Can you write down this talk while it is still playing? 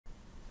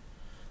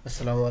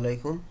আসসালামু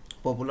আলাইকুম।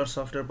 পপুলার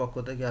সফটের পক্ষ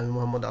থেকে আমি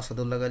মোহাম্মদ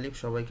আসাদুল্লাহ গালিব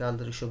সবাইকে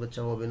আন্তরিক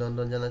শুভেচ্ছা ও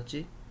অভিনন্দন জানাচ্ছি।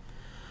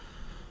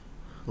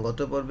 গত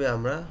পর্বে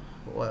আমরা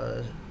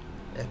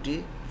একটি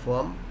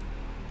ফর্ম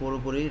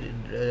পুরোপুরি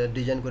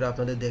ডিজাইন করে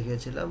আপনাদের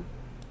দেখিয়েছিলাম।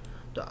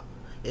 তো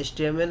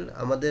HTML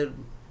আমাদের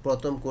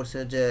প্রথম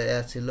কোর্সের যে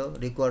ছিল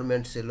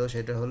রিকোয়ারমেন্ট ছিল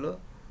সেটা হলো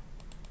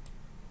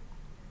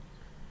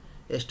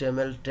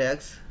HTML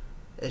Text,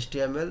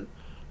 HTML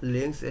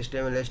links,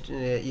 HTML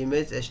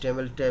image,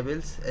 HTML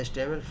tables,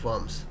 HTML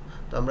forms.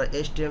 তো আমরা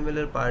HTML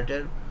এর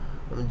পার্টের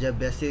যে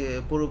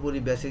পুরোপুরি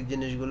বেসিক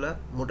জিনিসগুলা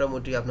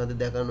মোটামুটি আপনাদের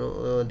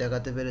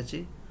দেখাতে পেরেছি।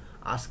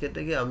 আজকে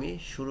থেকে আমি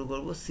শুরু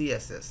করব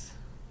CSS।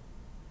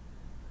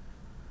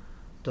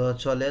 তো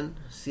চলেন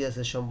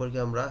CSS সম্পর্কে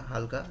আমরা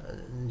হালকা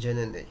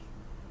জেনে নেই।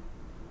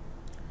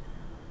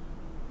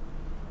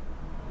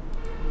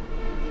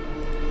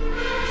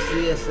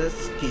 CSS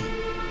কি?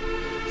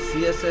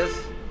 CSS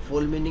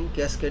full meaning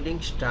cascading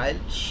style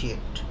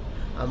sheet.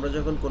 আমরা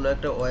যখন কোনো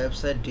একটা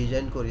ওয়েবসাইট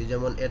ডিজাইন করি,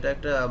 যেমন এটা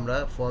একটা আমরা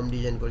ফর্ম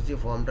ডিজাইন করেছি,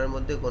 ফর্মটার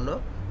মধ্যে কোনো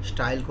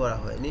স্টাইল করা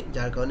হয়নি,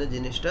 যার কারণে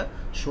জিনিসটা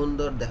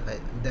সুন্দর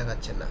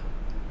দেখাচ্ছে না।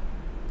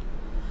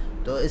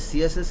 তো এই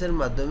CSS এর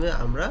মাধ্যমে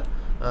আমরা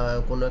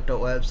কোনো একটা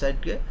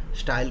ওয়েবসাইটকে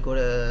স্টাইল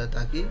করে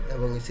থাকি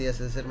এবং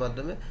CSS এর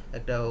মাধ্যমে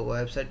একটা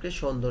ওয়েবসাইটকে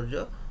সৌন্দর্য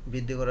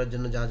বৃদ্ধি করার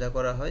জন্য যা যা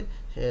করা হয়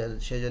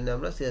সেই জন্য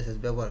আমরা CSS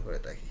ব্যবহার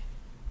করে থাকি।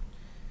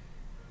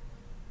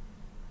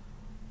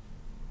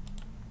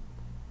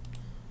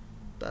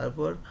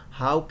 তারপর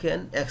হাউ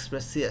ক্যান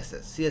এক্সপ্রেস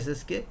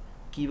CSS কে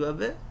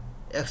কিভাবে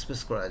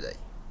এক্সপ্রেস করা যায়।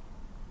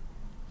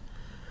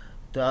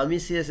 তো আমি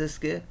CSS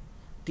কে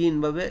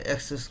তিনভাবে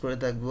এক্সপ্রেস করে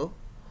থাকব।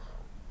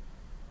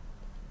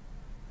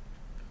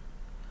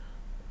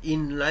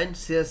 Inline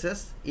CSS,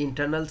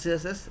 internal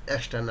CSS,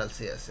 external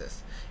CSS,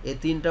 এই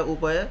তিনটা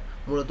উপায়ে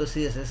মূলত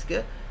CSS কে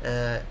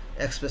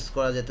এক্সপ্রেস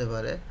করা যেতে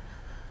পারে।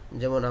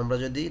 যেমন আমরা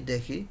যদি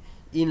দেখি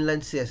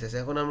ইনলাইন CSS,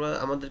 এখন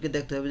আমাদেরকে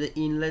দেখতে হবে যে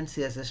ইনলাইন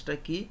CSSটা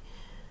কি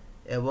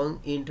এবং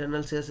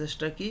ইন্টারনাল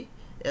CSSটা কি,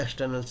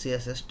 এক্সটার্নাল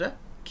CSSটা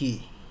কি।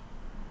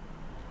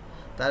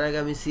 তার আগে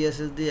আমি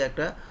CSS দিয়ে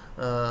একটা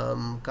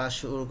কাজ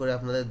শুরু করে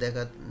আপনাদের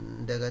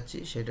দেখাচ্ছি।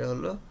 সেটা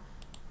হলো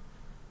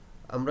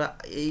আমরা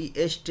এই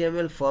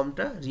HTML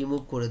ফর্মটা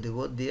রিমুভ করে দেব,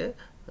 দিয়ে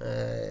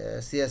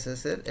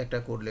CSS এর একটা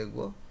কোড লিখব।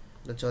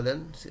 তো চলেন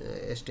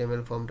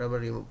HTML ফর্মটা আমরা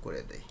রিমুভ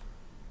করে দেই।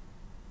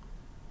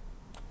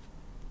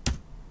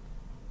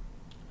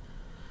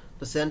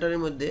 তো সেন্টারের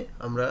মধ্যে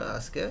আমরা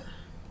আজকে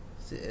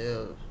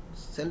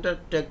সেন্টার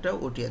ট্যাগটা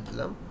উঠিয়ে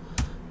দিলাম।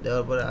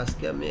 দেওয়ার পরে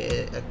আজকে আমি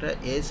একটা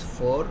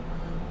S4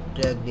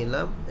 ট্যাগ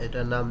নিলাম,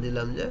 এটার নাম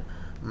দিলাম যে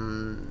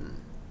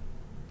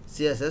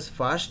CSS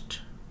first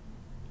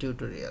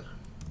tutorial,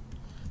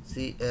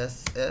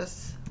 CSS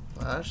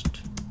first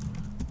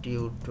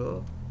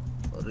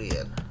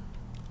tutorial.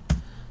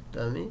 তো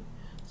আমি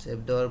সেভ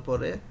দেওয়ার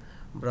পরে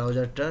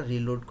ব্রাউজারটা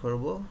রিলোড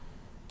করব,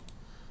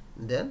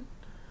 দেন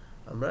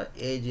আমরা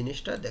এই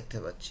জিনিসটা দেখতে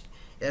পাচ্ছি।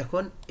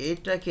 এখন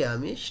এইটাকে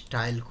আমি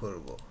স্টাইল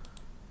করব।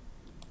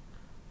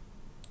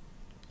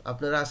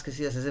 আপনারা আজকে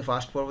CSS এর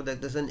ফার্স্ট পর্ব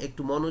দেখতেছেন,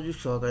 একটু মনোযোগ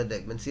সহকারে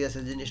দেখবেন।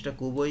 CSS জিনিসটা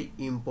খুবই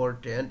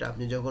ইম্পর্টেন্ট।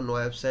 আপনি যখন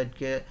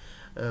ওয়েবসাইটকে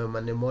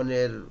মানে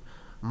মনের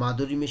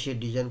মাধুরী মিশিয়ে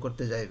ডিজাইন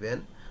করতে যাইবেন,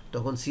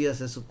 তখন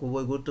CSS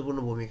খুবই গুরুত্বপূর্ণ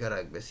ভূমিকা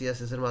রাখবে।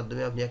 CSS এর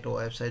মাধ্যমে আপনি একটা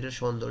ওয়েবসাইটের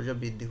সৌন্দর্য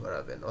বৃদ্ধি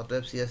করাবেন।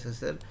 অতএব CSS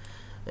এর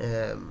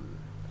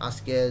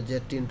আজকে যে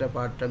তিনটা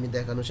পার্ট আমি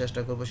দেখানোর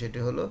চেষ্টা করব সেটি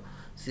হলো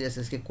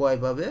CSS কে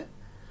কয়ভাবে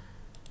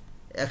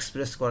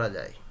এক্সপ্রেস করা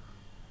যায়।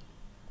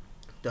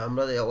 তো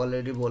আমরা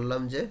অলরেডি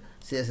বললাম যে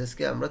CSS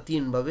কে আমরা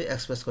তিনভাবে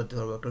এক্সপ্রেস করতে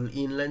পারবো, একটা হলো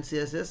inline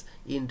CSS,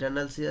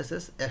 internal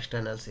CSS,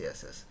 external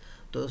CSS।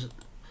 তো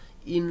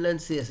ইনলাইন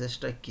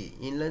CSSটা কি?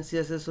 ইনলাইন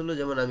CSS হলো,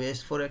 যেমন আমি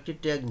S4 একটি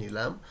ট্যাগ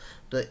নিলাম,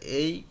 তো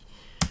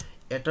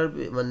এটার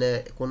মানে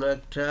কোনো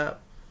একটা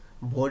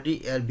বডি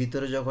এর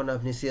ভিতরে যখন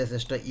আপনি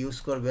CSSটা ইউজ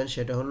করবেন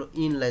সেটা হলো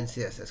ইনলাইন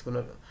CSS। কোনো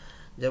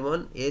যেমন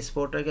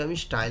S4টাকে আমি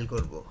স্টাইল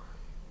করব,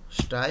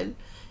 স্টাইল,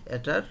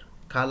 এটার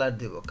কালার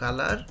দেব,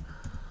 কালার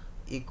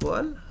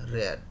ইকুয়াল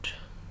রেড।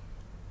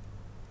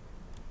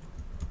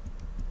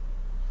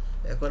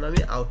 এখন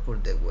আমি আউটপুট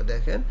দেখব,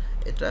 দেখেন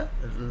এটা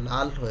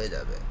লাল হয়ে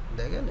যাবে,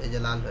 দেখেন এই যে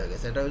লাল হয়ে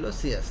গেছে, এটা হলো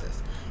CSS।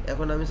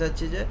 এখন আমি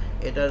চাচ্ছি যে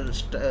এটার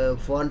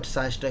ফন্ট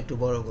সাইজটা একটু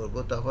বড় করব,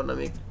 তখন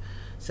আমি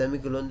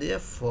সেমিকোলন দিয়ে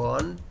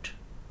ফন্ট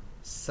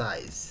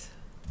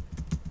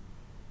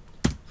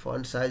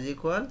সাইজ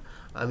ইকুয়াল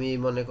আমি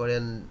মনে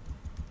করেন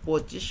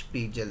 25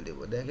 পিক্সেল দেব।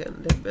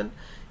 দেখবেন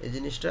এই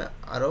জিনিসটা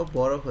আরও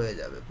বড় হয়ে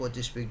যাবে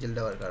 25 পিক্সেল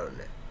দেওয়ার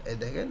কারণে। এই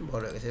দেখেন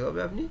বড় হয়ে গেছে।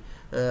 এভাবে আপনি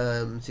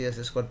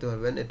CSS করতে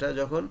পারবেন। এটা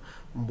যখন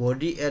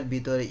বডি এর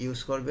ভিতরে ইউজ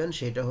করবেন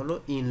সেটা হলো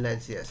ইনলাইন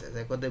CSS।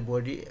 এক কথায়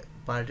বডি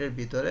পার্টের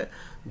ভিতরে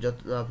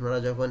আপনারা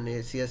যখন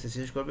CSS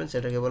ইউজ করবেন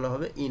সেটাকে বলা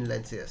হবে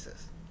ইনলাইন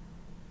CSS।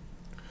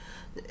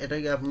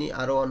 এটাকে আপনি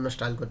আরও অন্য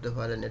স্টাইল করতে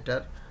পারেন।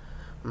 এটার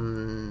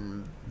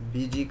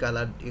BG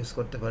কালার ইউজ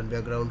করতে পারেন,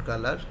 ব্যাকগ্রাউন্ড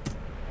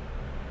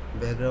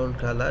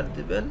কালার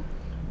দিবেন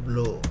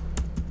ব্লু।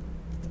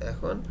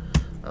 এখন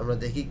আমরা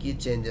দেখি কি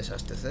চেঞ্জেস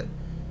আসতেছে।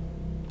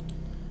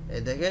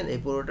 এই দেখেন এই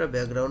পুরোটা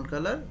ব্যাকগ্রাউন্ড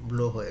কালার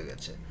ব্লু হয়ে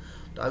গেছে।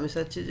 তো আমি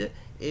চাচ্ছি যে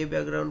এই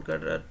ব্যাকগ্রাউন্ড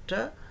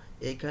কালারটা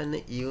এখানে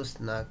ইউজ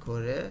না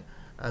করে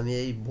আমি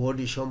এই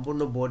বডি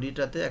সম্পূর্ণ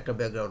বডিটাতে একটা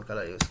ব্যাকগ্রাউন্ড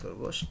কালার ইউজ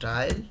করব।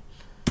 স্টাইল,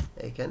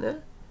 এখানে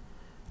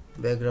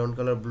ব্যাকগ্রাউন্ড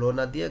কালার ব্লু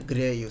না দিয়ে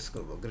গ্রে ইউজ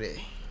করব, গ্রে।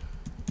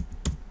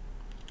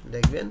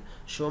 দেখবেন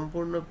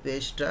সম্পূর্ণ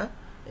পেজটা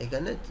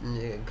এখানে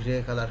গ্রে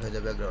কালার হয়ে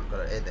যাবে, ব্যাকগ্রাউন্ড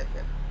কালার। এই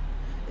দেখেন,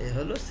 এই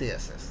হলো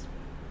সিএসএস।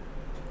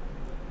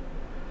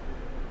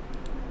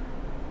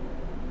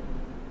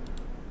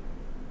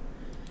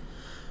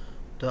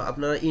 তো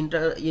আপনারা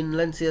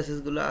ইনলাইন সিএসএস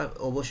গুলো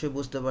অবশ্যই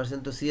বুঝতে পারছেন।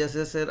 তো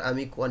সিএসএস এর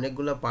আমি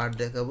অনেকগুলো পার্ট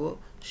দেখাবো,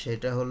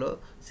 সেটা হলো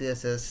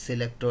CSS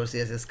selector,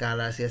 CSS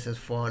colour, CSS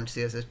font,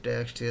 CSS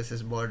text,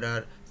 CSS border,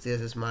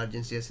 CSS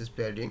margin, CSS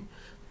padding.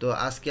 তো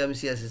আজকে আমি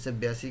সিএসএস এর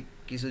বেসিক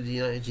কিছু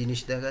জিনিস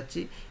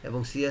দেখাচ্ছি এবং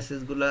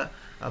সিএসএস গুলা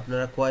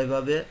আপনারা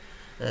কয়ভাবে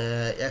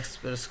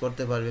এক্সপ্রেস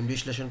করতে পারবেন,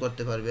 বিশ্লেষণ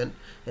করতে পারবেন,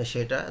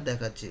 সেটা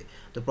দেখাচ্ছি।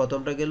 তো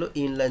প্রথমটা গেল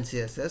ইনলাইন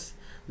সিএসএস,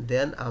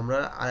 দেন আমরা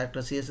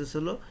আরেকটা সিএসএস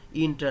হলো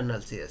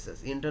ইন্টারনাল সিএসএস।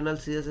 ইন্টারনাল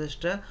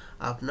সিএসএসটা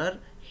আপনার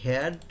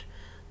হেড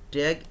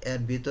ট্যাগ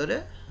এর ভিতরে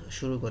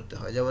শুরু করতে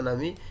হয়। যেমন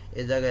আমি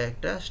এই জায়গায়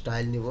একটা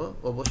স্টাইল নিব,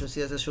 অবশ্যই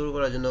সিএসএস শুরু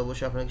করার জন্য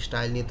অবশ্যই আপনাকে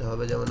স্টাইল নিতে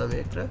হবে। যেমন আমি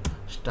একটা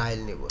স্টাইল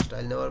নিব,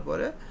 স্টাইল নেওয়ার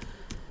পরে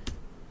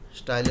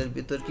স্টাইলের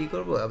ভিতর কি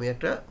করব, আমি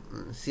একটা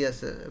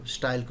সিএসএস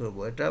স্টাইল করব।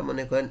 এটা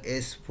মনে করেন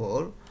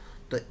S4।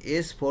 তো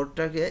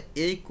S4টাকে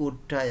এই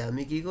কোডটায়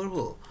আমি কি করব,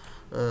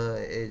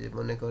 এই যে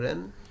মনে করেন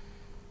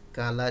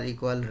colour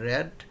equal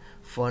red,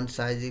 font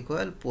size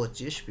equal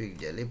 25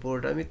 pixel, এই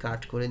পুরোটা আমি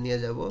কাট করে নিয়ে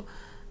যাব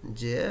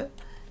যে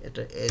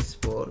এটা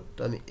S4। তো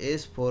আমি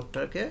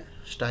S4টাকে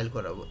স্টাইল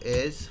করাবো,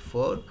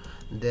 S4।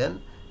 দেন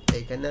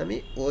এখানে আমি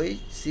ওই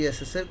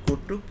সিএসএস এর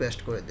কোডটুক পেস্ট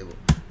করে দেব।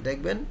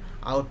 দেখবেন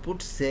আউটপুট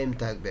সেম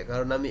থাকবে,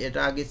 কারণ আমি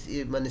এটা আগে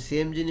মানে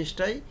সেম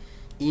জিনিসটাই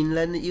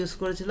ইনলাইনে ইউজ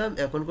করেছিলাম,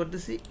 এখন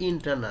করতেছি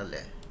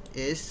ইন্টারনালে,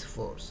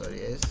 S4,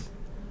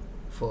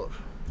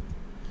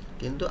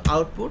 কিন্তু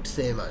আউটপুট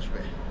সেম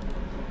আসবে।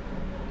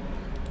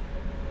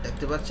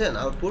 দেখতে পাচ্ছেন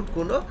আউটপুট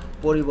কোনো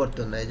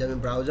পরিবর্তন নাই। যে আমি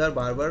ব্রাউজার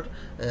বারবার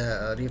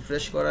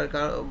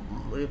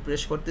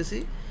রিফ্রেশ করতেছি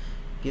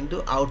কিন্তু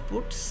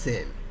আউটপুট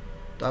সেম।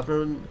 তো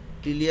আপনারা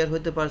ক্লিয়ার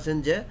হতে পারছেন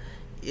যে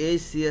এই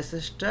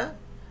সিএসএসটা,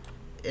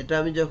 এটা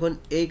আমি যখন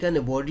এইখানে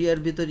বডি এর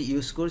ভিতরে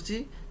ইউজ করছি,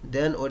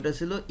 দেন ওটা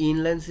ছিল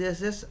ইনলাইন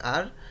সিএসএস।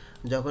 আর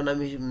যখন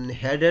আমি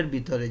হেডের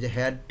ভিতরে, যে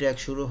হেড ট্যাগ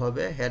শুরু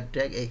হবে, হেড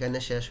ট্যাগ এইখানে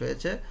শেষ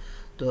হয়েছে।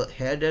 তো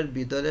হেডের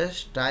ভিতরে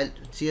স্টাইল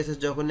সিএসএস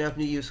যখনই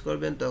আপনি ইউজ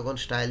করবেন তখন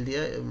স্টাইল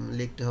দিয়ে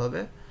লিখতে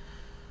হবে।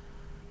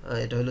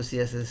 এটা হলো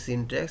সিএসএস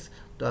সিনট্যাক্স।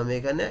 তো আমি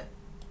এখানে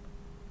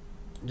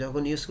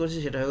যখন ইউজ করছি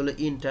সেটা হলো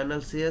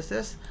ইন্টারনাল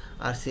সিএসএস,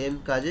 আর সেম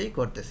কাজেই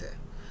করতেছে।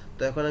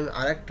 তো এখন আমি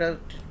আরেকটা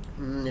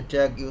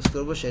ট্যাগ ইউজ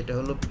করব, সেটা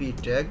হলো পি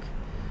ট্যাগ।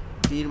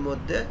 পির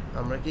মধ্যে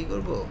আমরা কি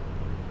করব,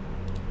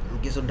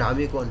 কিছু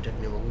ডামি কন্টেন্ট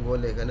নেব।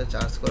 গুগলে এখানে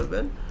সার্চ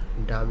করবেন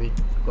dummy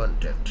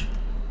content,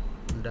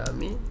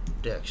 dummy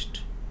text,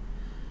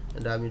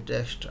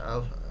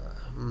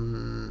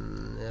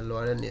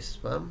 Lauren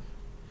sperm.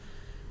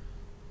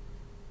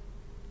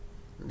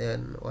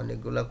 দেন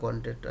অনেকগুলা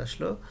কন্টেন্ট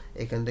আসলো,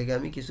 এখান থেকে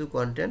আমি কিছু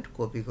কন্টেন্ট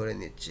কপি করে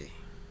নিচ্ছি।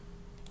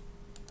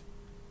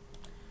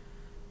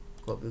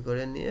 কপি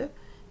করে নিয়ে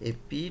এই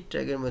পি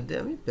ট্যাগের মধ্যে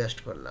আমি পেস্ট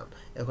করলাম।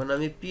 এখন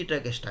আমি পি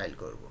ট্যাগে স্টাইল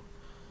করব।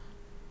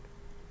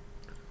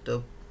 তো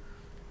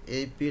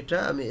এই পিটা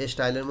আমি এই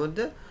স্টাইলের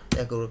মধ্যে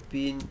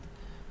পি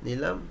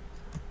নিলাম।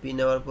 পি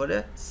নেওয়ার পরে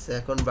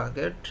সেকেন্ড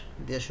ব্র্যাকেট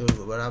দিয়ে শুরু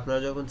করব। আর আপনারা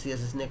যখন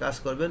সিএসএস নিয়ে কাজ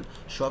করবেন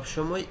সব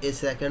সময় এই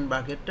সেকেন্ড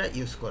ব্র্যাকেটটা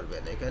ইউজ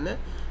করবেন। এখানে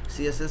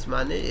সিএসএস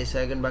মানে এই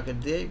সেকেন্ড ব্র্যাকেট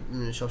দিয়ে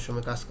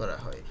সবসময় কাজ করা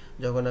হয়।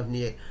 যখন আপনি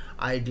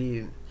আইডি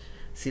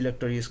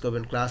সিলেক্টর ইউজ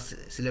করবেন, ক্লাস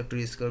সিলেক্টর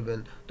ইউজ করবেন,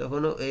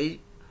 তখনও এই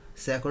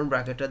সেকেন্ড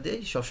ব্র্যাকেটটা দিয়ে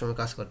সবসময়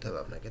কাজ করতে হবে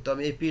আপনাকে। তো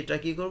আমি এই পিটা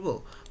কি করব,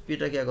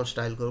 পিটাকে এখন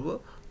স্টাইল করব।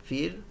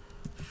 ফির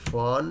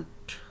ফন্ট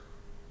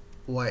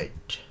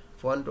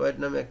ওয়াইড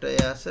নামে একটা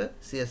আছে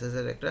সিএসএস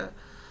এর একটা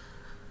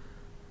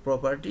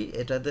প্রপার্টি,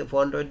 এটাতে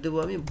ফন্ট ওয়াইড দেবো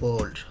আমি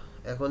বোল্ড।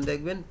 এখন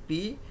দেখবেন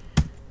পি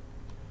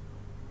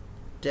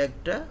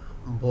ট্যাগটা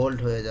বোল্ড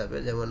হয়ে যাবে।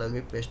 যেমন আমি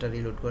পেজটা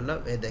রিলোড করলাম,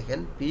 এই দেখেন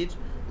পির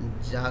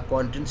যা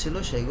কন্টেন্ট ছিল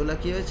সেইগুলো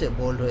কি হয়েছে,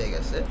 বোল্ড হয়ে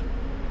গেছে।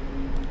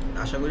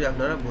 আশা করি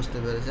আপনারা বুঝতে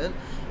পেরেছেন।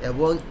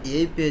 এবং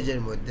এই পেজের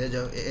মধ্যে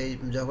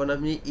যখন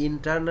আপনি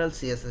ইন্টারনাল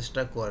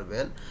সিএসএসটা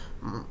করবেন,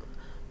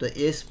 তো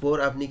S4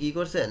 আপনি কি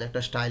করছেন,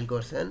 একটা স্টাইল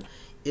করছেন।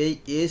 এই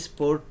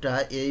S4টা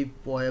এই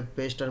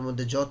পেজটার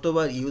মধ্যে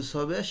যতবার ইউজ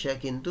হবে সে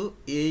কিন্তু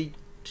এই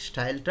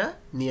স্টাইলটা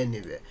নিয়ে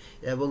নেবে।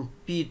 এবং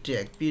পি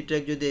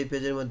ট্যাগ যদি এই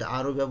পেজের মধ্যে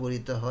আরও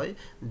ব্যবহৃত হয়,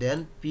 দেন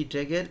পি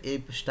ট্যাগের এই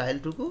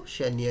স্টাইলটুকু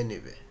সে নিয়ে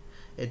নেবে।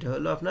 এটা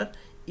হলো আপনার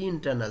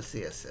ইন্টারনাল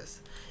সিএসএস।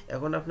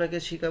 এখন আপনাকে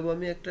শেখাবো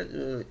আমি একটা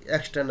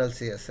এক্সটার্নাল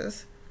সিএসএস।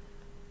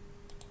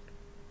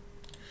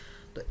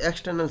 তো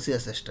এক্সটার্নাল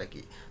সিএসএসটা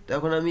কি? তো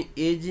এখন আমি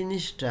এই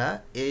জিনিসটা,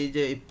 এই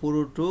যে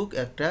পুরোটুক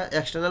একটা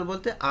এক্সটার্নাল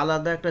বলতে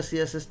আলাদা একটা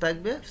সিএসএস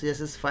থাকবে,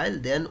 সিএসএস ফাইল,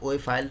 দেন ওই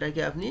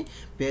ফাইলটাকে আপনি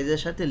পেজের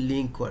সাথে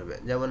লিঙ্ক করবেন।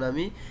 যেমন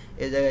আমি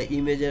এই জায়গায়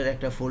ইমেজের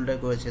একটা ফোল্ডার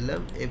করেছিলাম,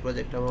 এই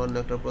প্রজেক্টটা আমার অন্য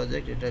একটা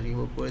প্রজেক্ট, এটা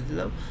রিমুভ করে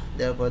দিলাম।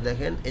 দেওয়ার পর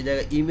দেখেন এই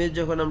জায়গায় ইমেজ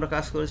যখন আমরা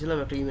কাজ করেছিলাম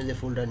একটা ইমেজের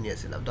ফোল্ডার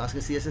নিয়েছিলাম। তো আজকে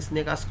সিএসএস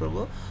নিয়ে কাজ করব,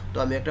 তো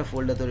আমি একটা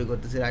ফোল্ডার তৈরি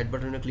করতেছি, রাইট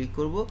বাটনে ক্লিক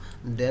করব,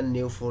 দেন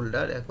নিউ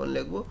ফোল্ডার, এখন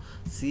লিখব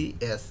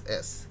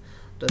সিএসএস।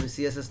 তো আমি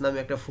সিএসএস নামে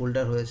একটা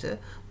ফোল্ডার হয়েছে,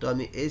 তো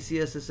আমি এই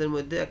সিএসএস এর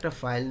মধ্যে একটা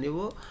ফাইল নিব,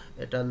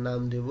 এটার নাম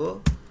দেব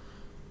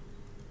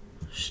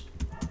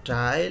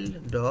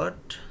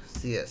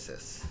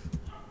style.css।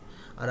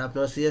 আর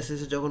আপনারা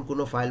সিএসএস এ যখন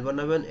কোনো ফাইল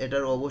বানাবেন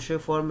এটার অবশ্যই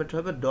ফরম্যাট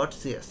হবে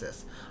 .css,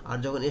 আর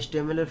যখন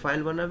HTML এর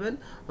ফাইল বানাবেন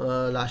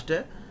লাস্টে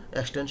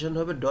এক্সটেনশন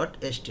হবে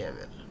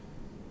 .html।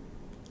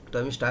 তো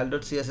আমি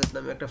style.css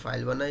নামে একটা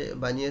ফাইল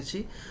বানিয়েছি।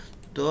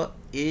 তো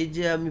এই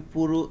যে আমি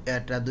পুরো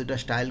এটা দুইটা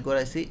স্টাইল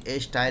করাইছি, এই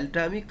স্টাইলটা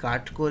আমি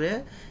কাট করে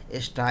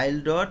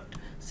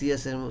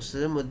style.css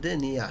এর মধ্যে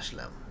নিয়ে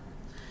আসলাম।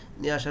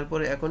 নিয়ে আসার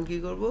পরে এখন কি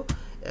করব,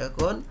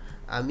 এখন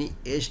আমি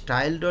এই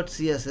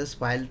style.css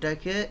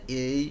ফাইলটাকে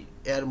এই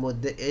এর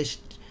মধ্যে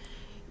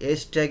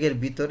এস ট্যাগের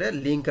ভিতরে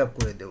লিংক আপ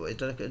করে দেব।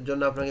 এটার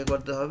জন্য আপনাকে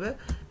করতে হবে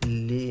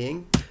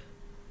লিংক।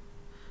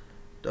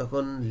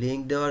 তখন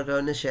লিংক দেওয়ার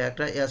কারণে সে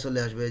একটা চলে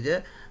আসবে যে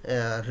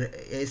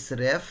এস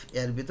রেফ,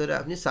 এর ভিতরে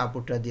আপনি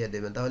সাপোর্টটা দিয়ে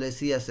দেবেন। তাহলে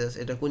সিএসএস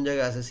এটা কোন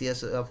জায়গায় আছে,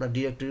 সিএসএস আপনার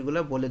ডিরেক্টরিগুলো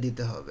বলে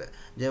দিতে হবে।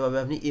 যেভাবে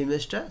আপনি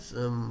ইমেজটা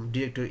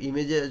ডিরেক্টরি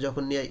ইমেজে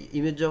যখন নিয়ে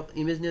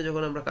ইমেজ নিয়ে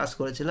যখন আমরা কাজ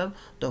করেছিলাম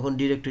তখন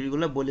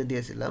ডিরেক্টরিগুলো বলে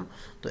দিয়েছিলাম।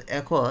 তো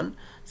এখন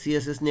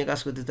সিএসএস নিয়ে কাজ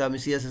করতে আমি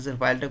সিএসএস এর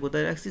ফাইলটা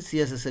কোথায় রাখছি,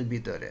 সিএসএস এর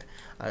ভিতরে।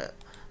 আর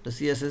তো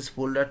সিএসএস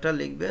ফোল্ডারটা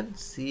লিখবেন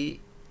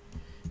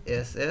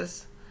সিএসএস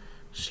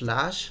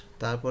স্ল্যাশ,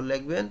 তারপর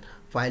লিখবেন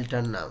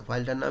ফাইলটার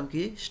নাম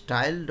কি,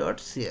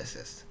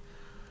 style.css,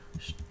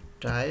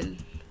 style.css।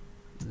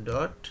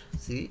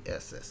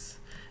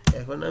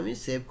 এখন আমি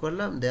সেভ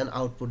করলাম, দেন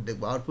আউটপুট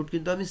দেখব। আউটপুট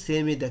কিন্তু আমি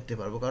সেমই দেখতে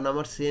পারবো, কারণ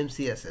আমার সেম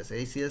সিএসএস,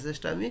 এই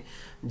সিএসএসটা আমি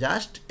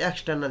জাস্ট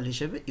এক্সটার্নাল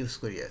হিসেবে ইউজ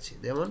করিয়াছি।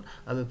 যেমন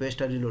আমি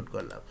পেজটা রিলোড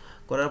করলাম,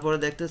 করার পরে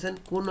দেখতেছেন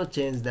কোনো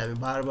চেঞ্জ নেই, আমি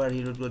বারবার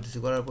রিলোড করতেছি,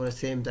 করার পরে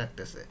সেম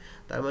থাকতেছে।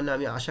 তার মানে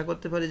আমি আশা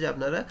করতে পারি যে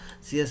আপনারা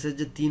সিএসএস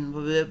যে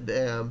তিনভাবে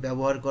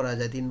ব্যবহার করা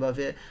যায়,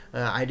 তিনভাবে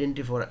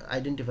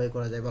আইডেন্টিফাই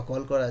করা যায় বা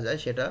কল করা যায়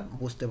সেটা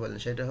বুঝতে পারলেন।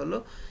 সেটা হলো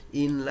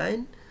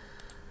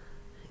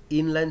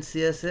inline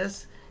CSS,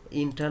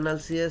 internal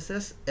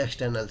CSS,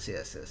 external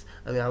CSS.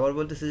 আমি আবার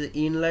বলতেছি যে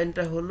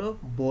ইনলাইনটা হলো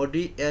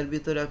বডি এর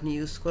ভিতরে আপনি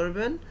ইউজ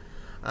করবেন,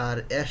 আর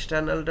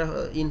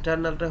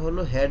ইন্টারনালটা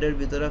হলো হেডের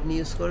ভিতরে আপনি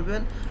ইউজ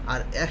করবেন,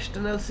 আর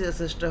এক্সটার্নাল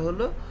সিএসএসটা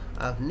হলো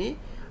আপনি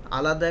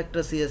আলাদা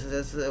একটা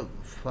সিএসএস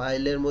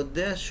ফাইলের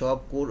মধ্যে সব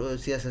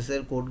সিএসএস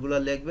এর কোডগুলো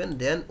লিখবেন,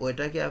 দেন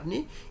ওইটাকে আপনি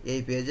এই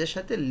পেজের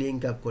সাথে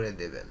লিংক আপ করে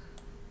দেবেন।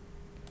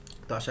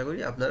 তো আশা করি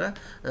আপনারা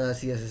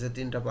সিএসএস এর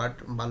তিনটা পার্ট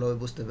ভালোভাবে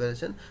বুঝতে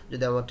পেরেছেন।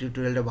 যদি আমার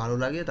টিউটোরিয়ালটা ভালো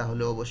লাগে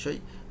তাহলে অবশ্যই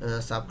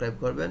সাবস্ক্রাইব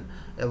করবেন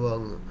এবং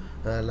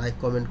লাইক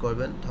কমেন্ট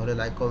করবেন। তাহলে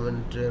লাইক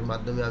কমেন্টের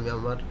মাধ্যমে আমি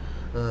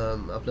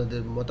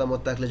আপনাদের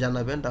মতামত থাকলে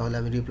জানাবেন, তাহলে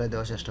আমি রিপ্লাই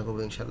দেওয়ার চেষ্টা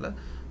করবো ইনশাল্লাহ।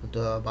 তো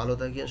ভালো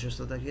থাকেন, সুস্থ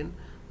থাকেন,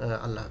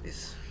 আল্লাহ হাফিজ।